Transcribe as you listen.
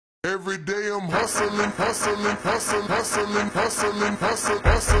Every day I'm hustling, hustling, hustling, hustling, hustling, hustling,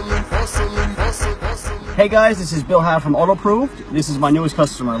 hustling, hustling, hustling. Hey guys, this is Bill Howe from AutoProved. This is my newest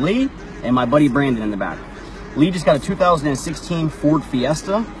customer, Lee, and my buddy Brandon in the back. Lee just got a 2016 Ford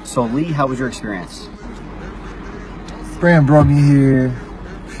Fiesta. So Lee, how was your experience? Brandon brought me here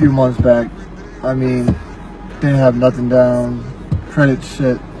a few months back. I mean, didn't have nothing down, credit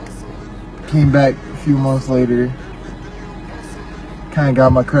shit. Came back a few months later, kind of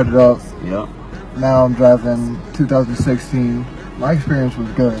got my credit up. Yeah. Now I'm driving 2016. My experience was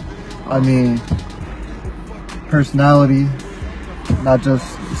good. I mean, personality, not just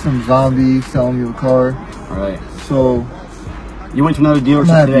some zombie selling you a car. All right. So you went to another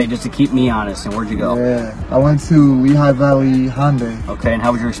dealership today just to keep me honest, and where'd you go? Yeah, I went to Lehigh Valley Hyundai. Okay, and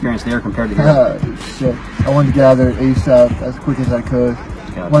how was your experience there compared to here? Shit. I wanted to get out of there ASAP, as quick as I could.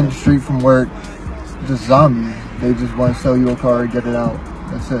 Gotcha. Went straight from work, just zombies. They just want to sell you a car, get it out.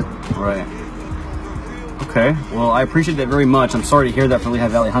 That's it. Right. Okay. Well, I appreciate that very much. I'm sorry to hear that for Lehigh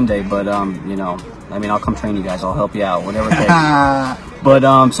Valley Hyundai, but you know, I mean, I'll come train you guys. I'll help you out, whatever it takes.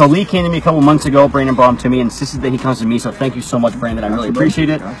 But so Lee came to me a couple months ago. Brandon brought him to me, and insisted that he comes to me. So thank you so much, Brandon. I really appreciate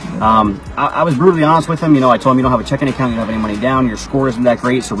it. I was brutally honest with him. You know, I told him you don't have a checking account, you don't have any money down, your score isn't that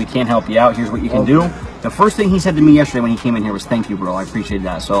great, so we can't help you out. Here's what you can do. The first thing he said to me yesterday when he came in here was, "Thank you, bro. I appreciate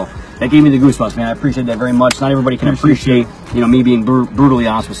that." So that gave me the goosebumps, man. I appreciate that very much. Not everybody can appreciate, you know, me being brutally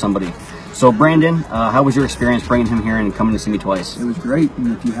honest with somebody. So Brandon, how was your experience bringing him here and coming to see me twice? It was great,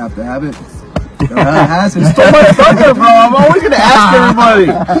 and if you have to have it, has it. You stole my thunder, bro. I'm always going to ask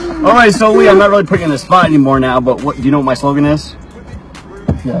everybody. All right, so Lee, I'm not really putting you in the spot anymore now, but what do you know what my slogan is?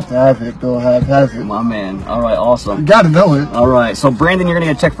 If you have to have it, Bill has it. My man. All right, awesome. You got to know it. All right, so Brandon, you're going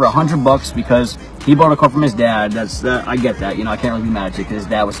to get a check for $100 because he bought a car from his dad. I get that. You know, I can't really be mad at you because his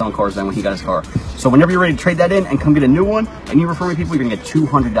dad was selling cars then when he got his car. So whenever you're ready to trade that in and come get a new one, and you refer me people, you're going to get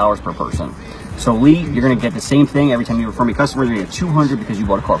 $200 per person. So Lee, you're going to get the same thing every time you refer me customers. You're going to get $200 because you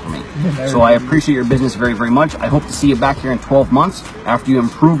bought a car from me. So I appreciate your business very, very much. I hope to see you back here in 12 months after you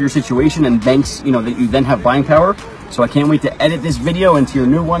improve your situation and banks, you know, that you then have buying power. So I can't wait to edit this video into your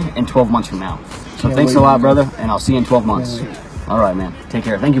new one in 12 months from now. So thanks a lot, brother, and I'll see you in 12 months. All right, man. Take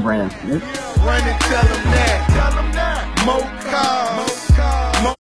care. Thank you, Brandon. Run and tell them that. More cars.